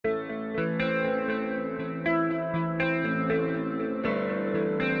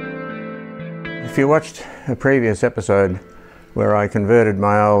If you watched a previous episode where I converted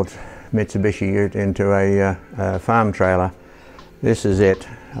my old Mitsubishi Ute into a farm trailer, this is it.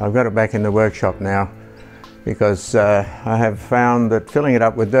 I've got it back in the workshop now because I have found that filling it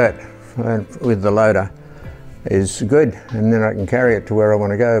up with dirt with the loader is good, and then I can carry it to where I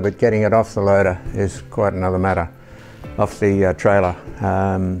want to go, but getting it off the loader is quite another matter, off the trailer.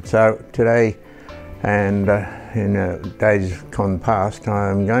 So today and in days gone past,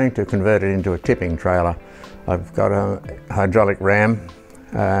 I'm going to convert it into a tipping trailer. I've got a hydraulic ram,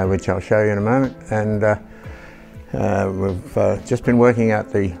 which I'll show you in a moment, and we've just been working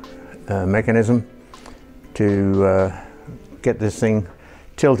out the mechanism to get this thing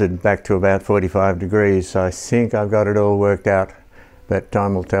tilted back to about 45 degrees. I think I've got it all worked out, but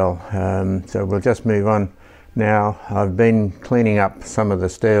time will tell. So we'll just move on now. I've been cleaning up some of the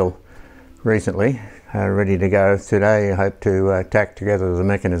steel recently, ready to go. Today I hope to tack together the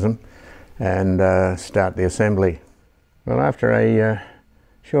mechanism and start the assembly. Well, after a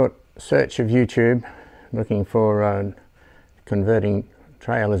short search of YouTube looking for converting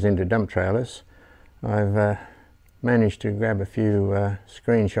trailers into dump trailers, I've managed to grab a few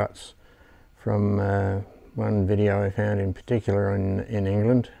screenshots from one video I found in particular in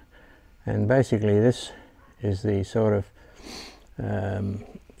England, and basically this is the sort of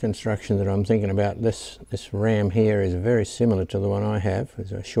construction that I'm thinking about. This ram here is very similar to the one I have.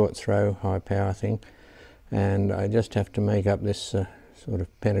 It's a short throw, high power thing, and I just have to make up this sort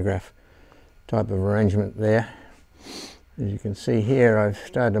of pantograph type of arrangement there. As you can see here, I've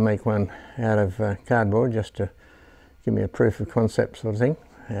started to make one out of cardboard just to give me a proof of concept sort of thing,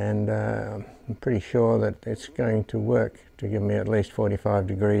 and I'm pretty sure that it's going to work to give me at least 45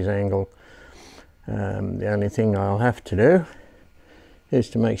 degrees angle. The only thing I'll have to do is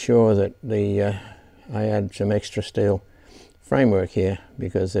to make sure that I add some extra steel framework here,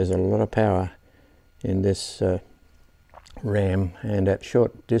 because there's a lot of power in this ram, and at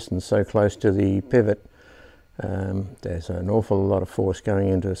short distance, so close to the pivot, there's an awful lot of force going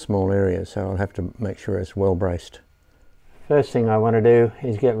into small areas, so I'll have to make sure it's well braced. First thing I want to do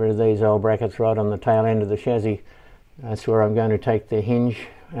is get rid of these old brackets right on the tail end of the chassis. That's where I'm going to take the hinge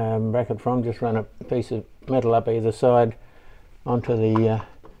bracket from. Just run a piece of metal up either side onto the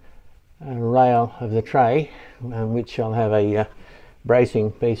rail of the tray, which I'll have a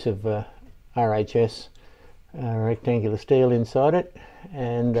bracing piece of RHS rectangular steel inside it,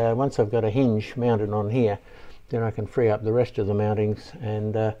 and once I've got a hinge mounted on here, then I can free up the rest of the mountings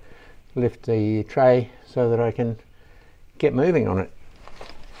and lift the tray so that I can get moving on it.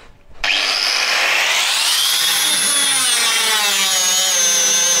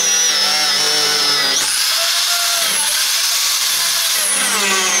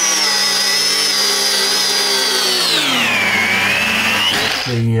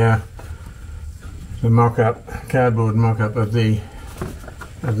 The mock-up, cardboard mock-up of the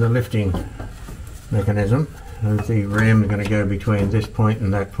lifting mechanism. The ram is going to go between this point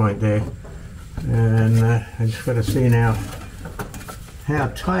and that point there, and I just got to see now how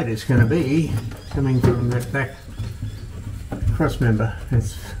tight it's going to be coming from that back cross member.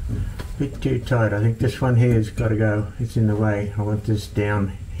 It's a bit too tight. I think this one here has got to go. It's in the way. I want this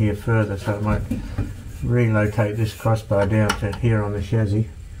down here further, so I might relocate this crossbar down to here on the chassis,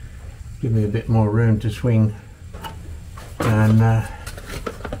 give me a bit more room to swing, and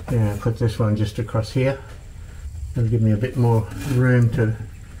yeah, put this one just across here. It'll give me a bit more room to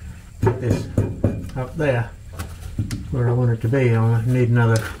get this up there where I want it to be. I'll need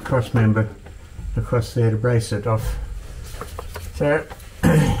another cross member across there to brace it off. So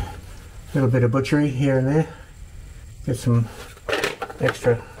a little bit of butchery here and there, get some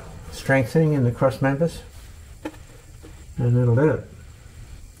extra strengthening in the cross members, and that'll do it.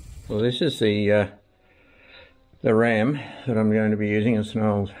 Well, this is the ram that I'm going to be using. It's an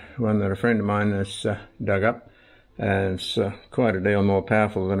old one that a friend of mine has dug up, and it's quite a deal more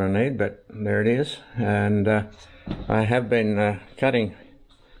powerful than I need, but there it is. And I have been cutting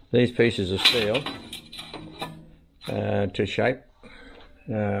these pieces of steel to shape.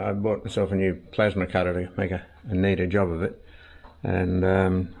 I bought myself a new plasma cutter to make a neater job of it, and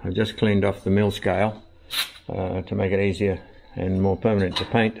I just cleaned off the mill scale to make it easier and more permanent to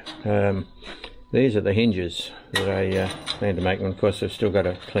paint. These are the hinges that I plan to make, and of course I've still got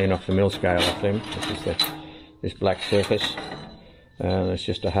to clean off the mill scale off them. This is this black surface. It's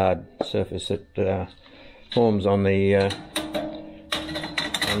just a hard surface that forms on the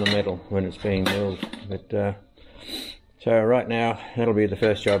metal when it's being milled. But so right now that'll be the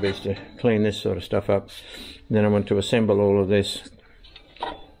first job, is to clean this sort of stuff up. And then I want to assemble all of this.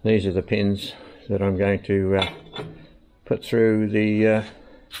 These are the pins that I'm going to put through the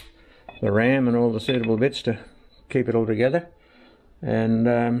the ram and all the suitable bits to keep it all together, and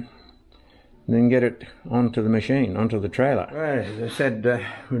then get it onto the machine, onto the trailer. Right, as I said,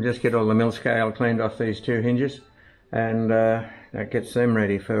 we'll just get all the mill scale cleaned off these two hinges, and that gets them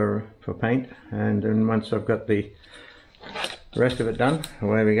ready for paint. And then once I've got the rest of it done,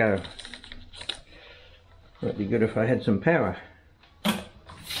 away we go. It'd be good if I had some power.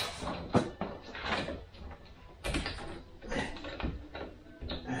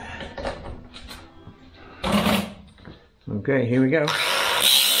 Okay, here we go.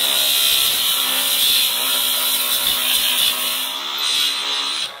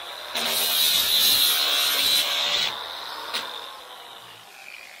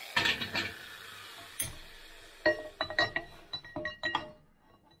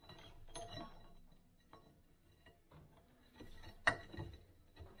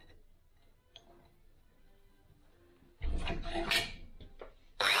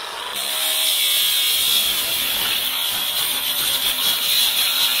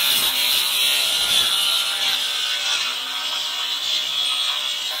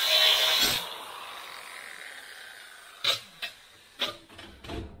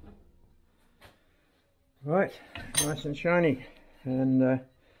 Right, nice and shiny, and a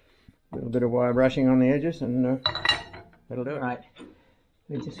little bit of wire brushing on the edges, and that'll do it. Right,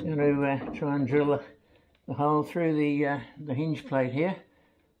 we're just going to try and drill the hole through the hinge plate here,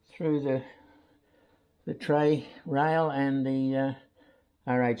 through the tray rail, and the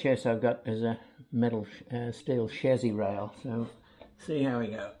RHS I've got as a metal steel chassis rail. So see how we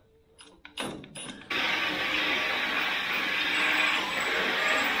go.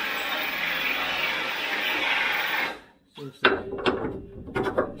 If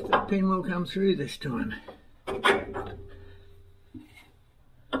the pin will come through this time.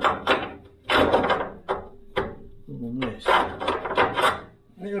 Yes. A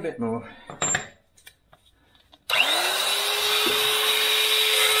little bit more.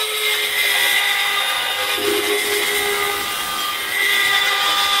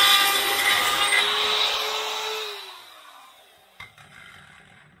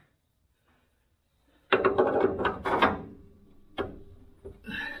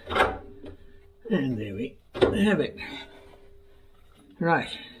 And there we have it. Right.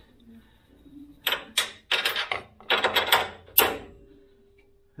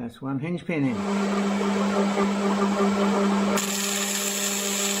 That's one hinge pin in.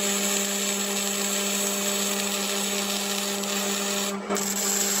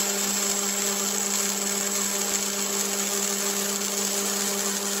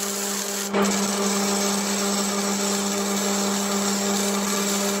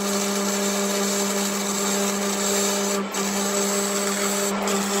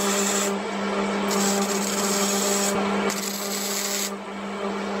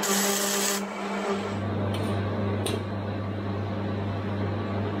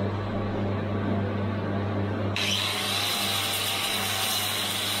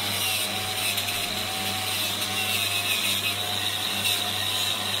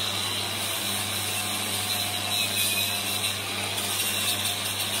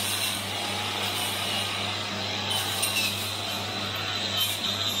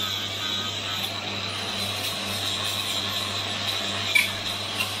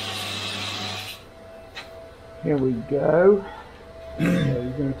 Here we go. So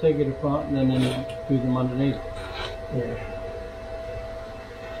you're going to take it apart and then do them underneath. Yeah.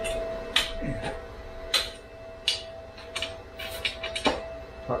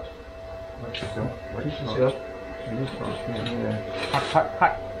 Hot. Watch yourself. Watch yourself. Hot, hot,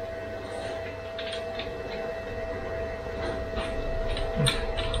 hot.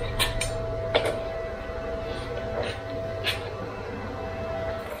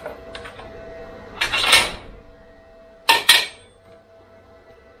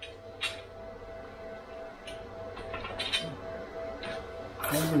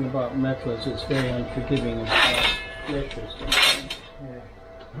 One thing about metal is it's very unforgiving of glitches. Yeah.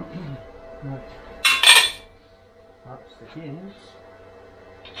 Right. Pops the pins.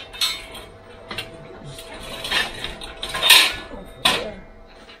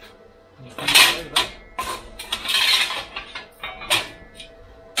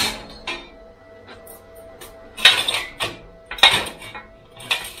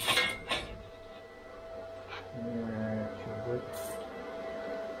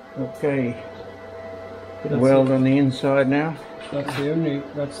 Okay, put a weld on the inside now. That's the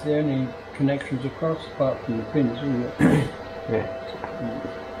only connections across apart from the pins, isn't it? Yeah.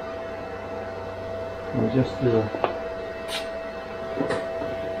 We'll just do a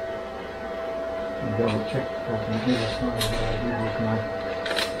double check if I can do this one as I do with my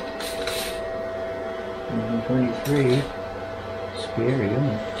 23. Scary, isn't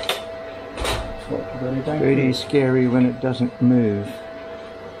it? Pretty scary when it doesn't move.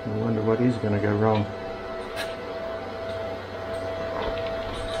 I wonder what is going to go wrong.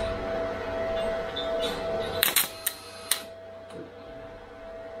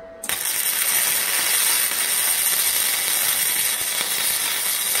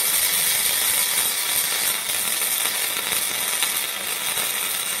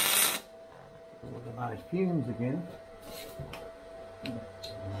 Look at those fumes again.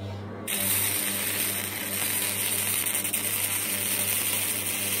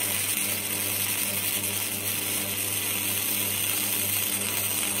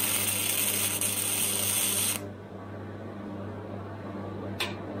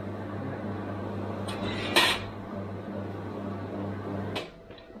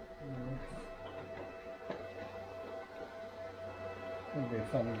 It'll be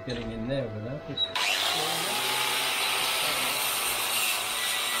fun getting in there with that.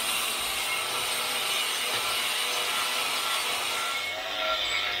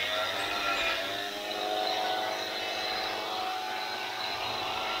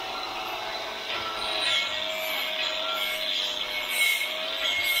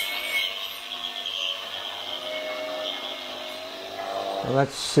 Well,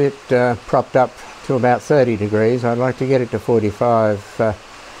 that's it propped up to about 30 degrees. I'd like to get it to 45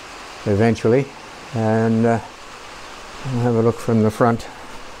 eventually, and I'll have a look from the front.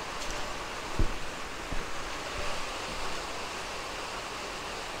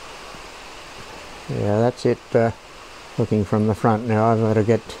 Yeah, that's it looking from the front. Now I've got to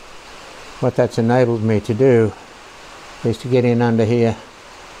get, what that's enabled me to do is to get in under here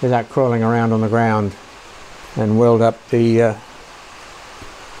without crawling around on the ground and weld up the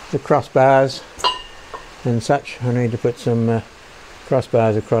crossbars and such. I need to put some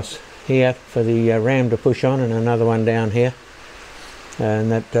crossbars across here for the ram to push on, and another one down here,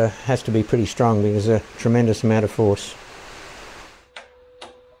 and that has to be pretty strong because there's a tremendous amount of force.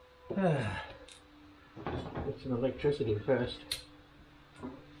 Get some electricity first.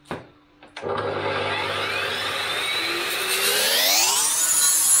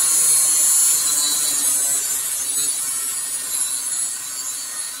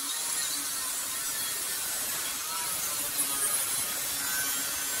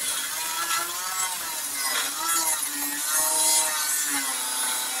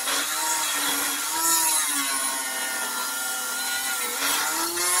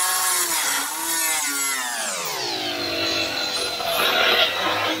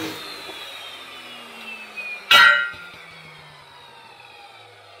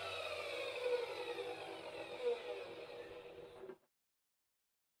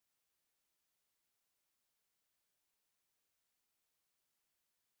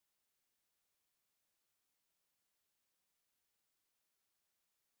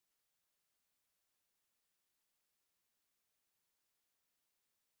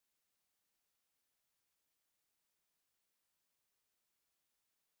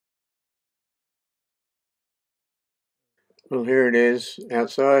 Well, here it is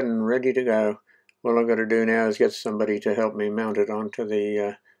outside and ready to go. All I've got to do now is get somebody to help me mount it onto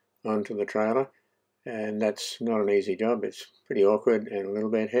the trailer, and that's not an easy job. It's pretty awkward and a little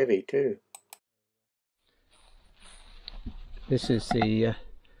bit heavy too. This is the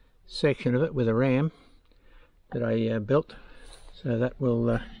section of it with a ram that I built, so that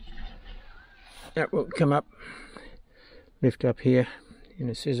will come up, lift up here in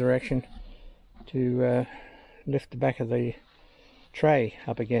a scissor action to lift the back of the tray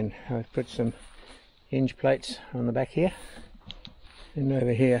up again. I've put some hinge plates on the back here, and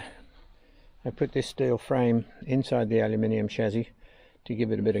over here I put this steel frame inside the aluminium chassis to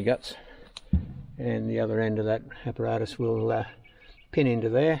give it a bit of guts, and the other end of that apparatus will pin into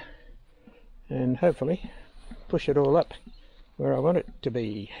there and hopefully push it all up where I want it to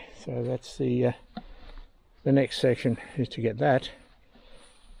be. So that's the next section, is to get that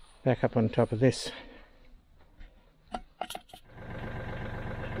back up on top of this.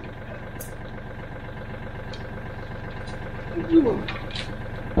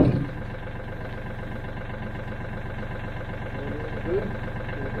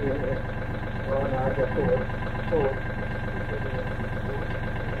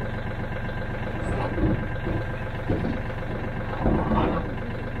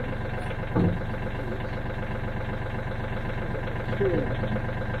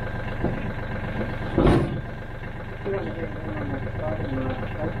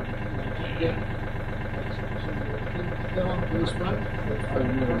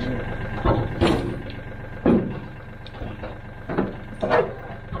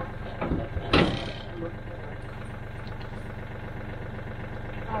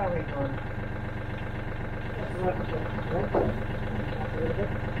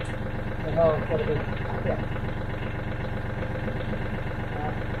 The hole's got to be, yeah.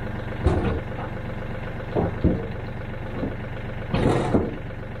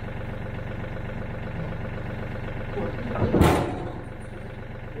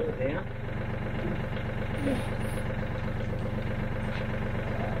 Down.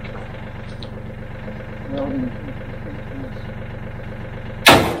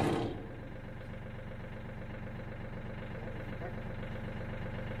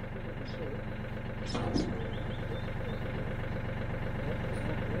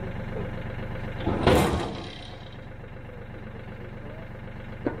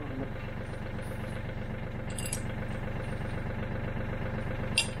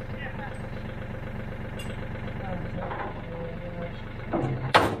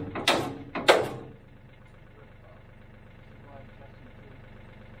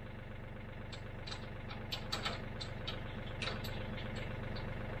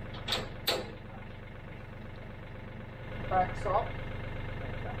 Backs up,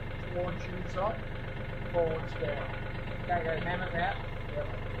 towards shoes up, forwards down. Okay, go hammers out. Yep.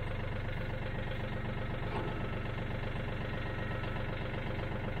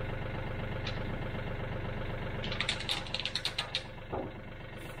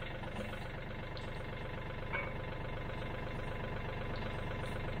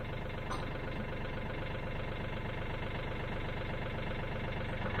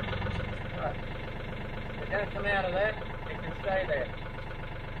 Right. They don't come out of that, they can stay there.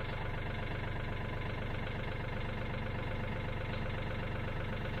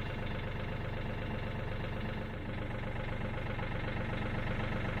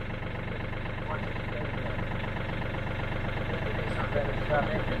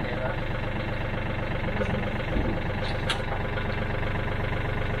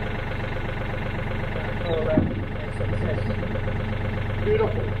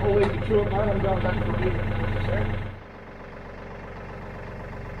 Beautiful. I'll leave you to it, mate. I'm going back for a bit.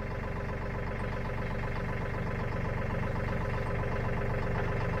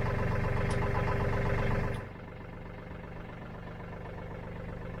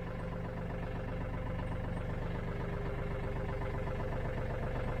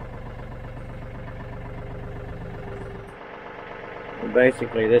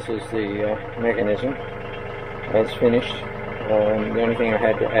 Basically, this is the mechanism. That's finished. The only thing I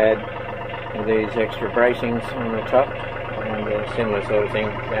had to add are these extra bracings on the top and a similar sort of thing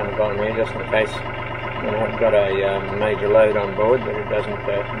down the bottom here, just in case when I've got a major load on board that it doesn't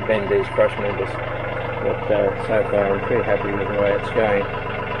bend these cross members. But so far I'm pretty happy with the way it's going.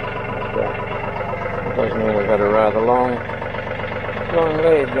 It does mean I've got a rather long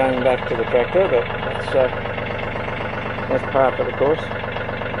lead going back to the tractor, but that's par for the course.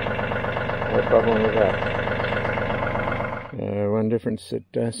 No problem with that. One difference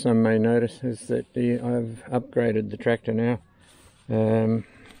that some may notice is that I've upgraded the tractor now. I've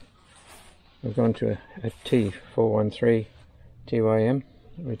gone to a T413 TYM,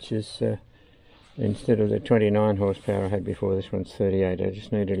 which is instead of the 29 horsepower I had before, this one's 38. I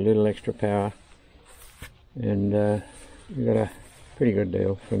just needed a little extra power, and we got a pretty good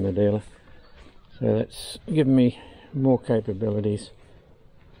deal from the dealer. So that's given me more capabilities,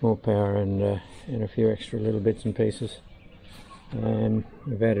 more power, and a few extra little bits and pieces.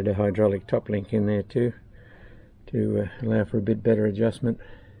 We've added a hydraulic top link in there too, to allow for a bit better adjustment,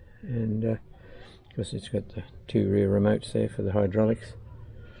 and of course it's got the two rear remotes there for the hydraulics,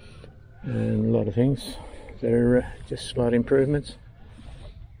 and a lot of things. They're just slight improvements.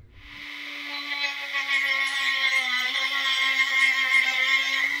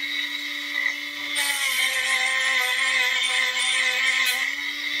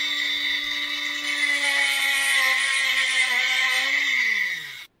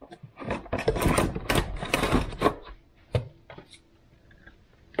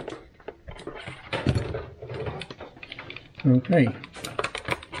 Okay,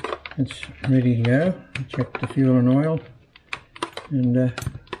 it's ready to go. I checked the fuel and oil, and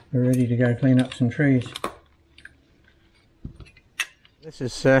we're ready to go clean up some trees. This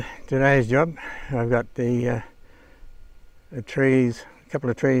is today's job. I've got the trees, a couple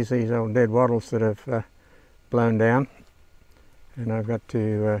of trees, these old dead wattles that have blown down, and I've got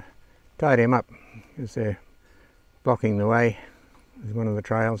to tie them up because they're blocking the way. There's one of the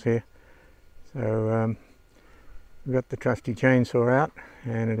trails here. So we've got the trusty chainsaw out,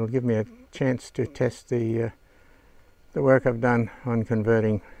 and it'll give me a chance to test the work I've done on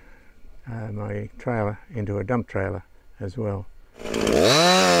converting my trailer into a dump trailer as well.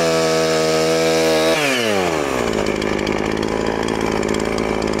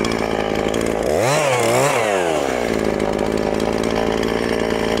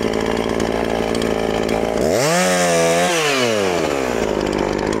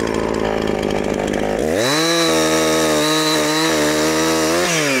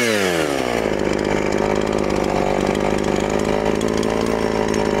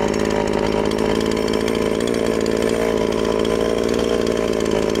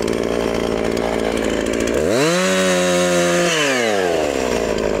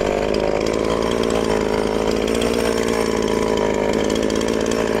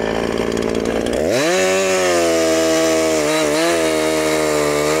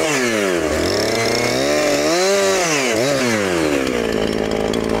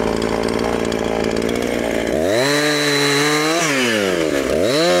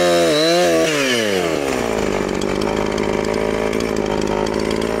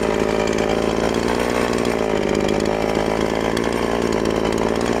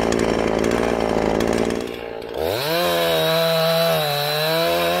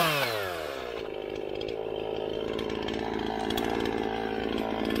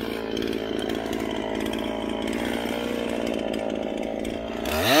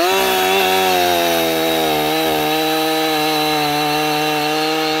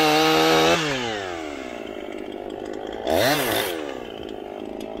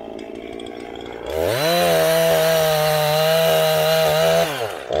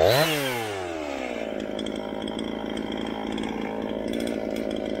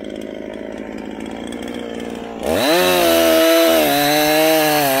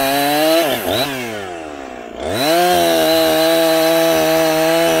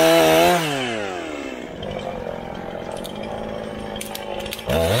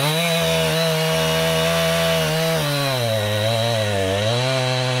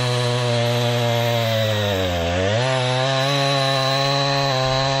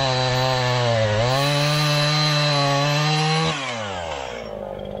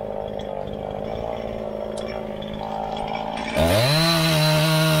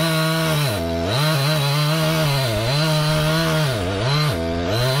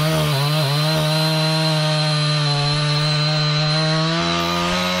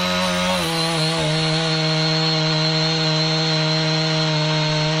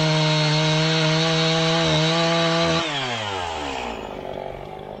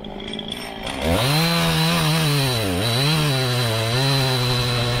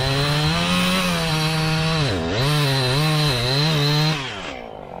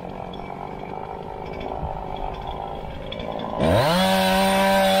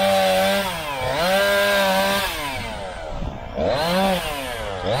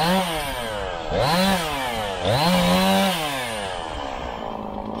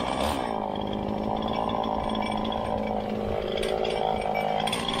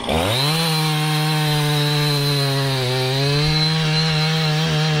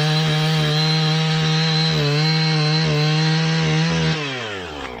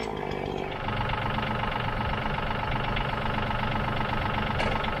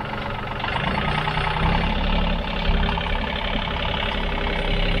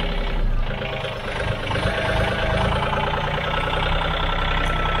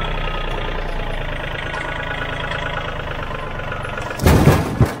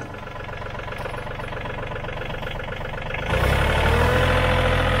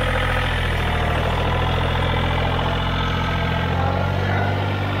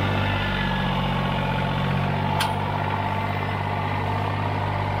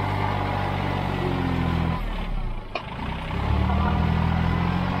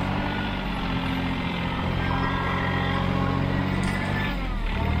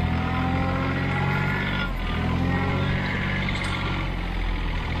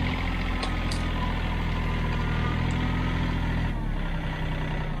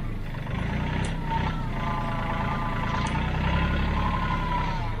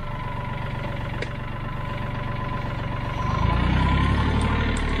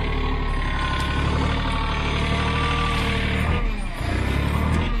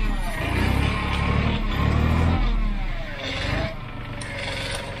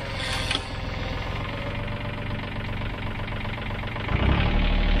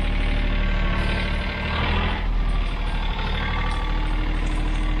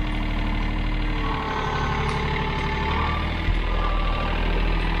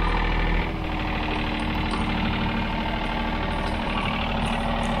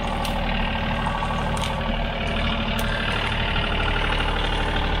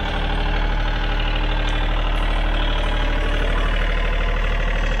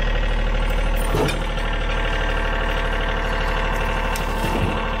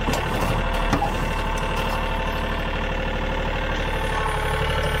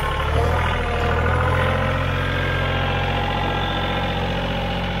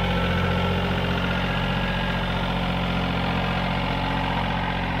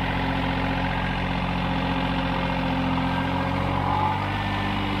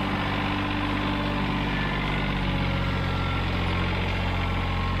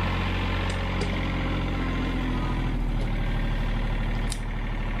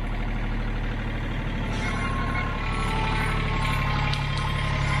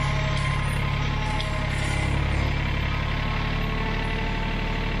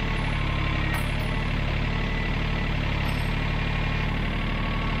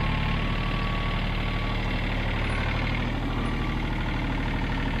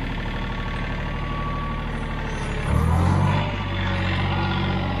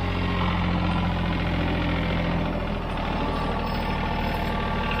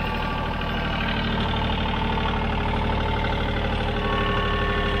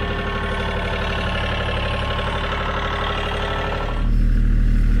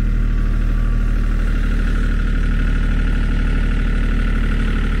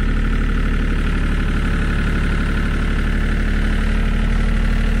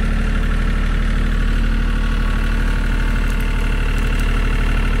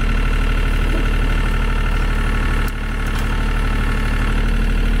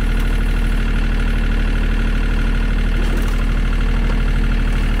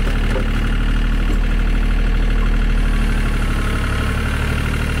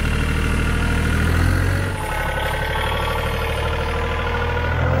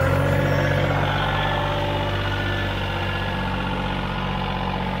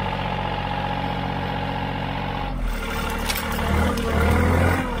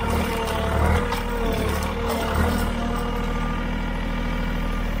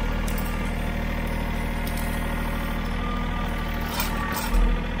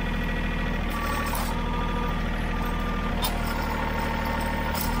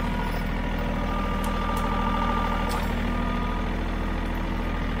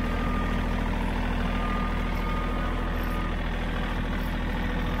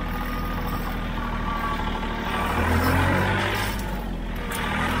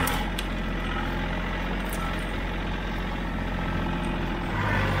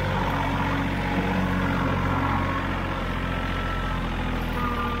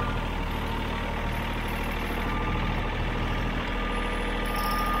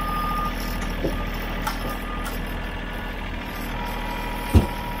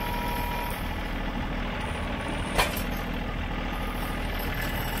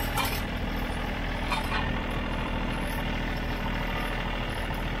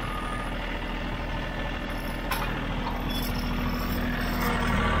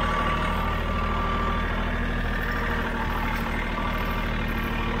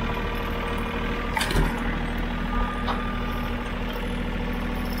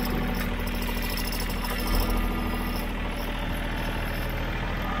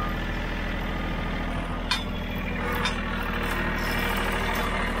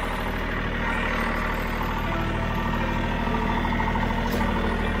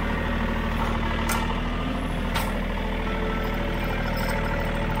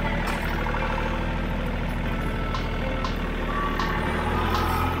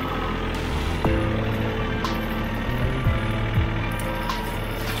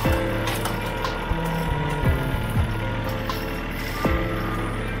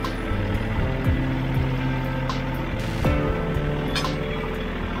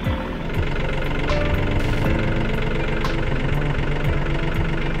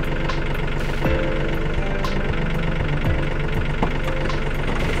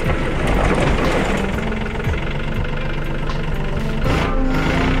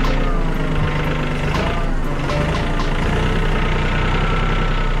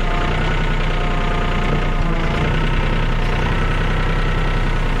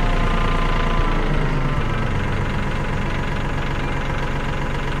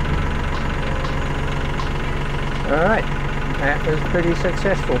 Alright, that was pretty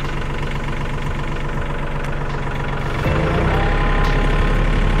successful.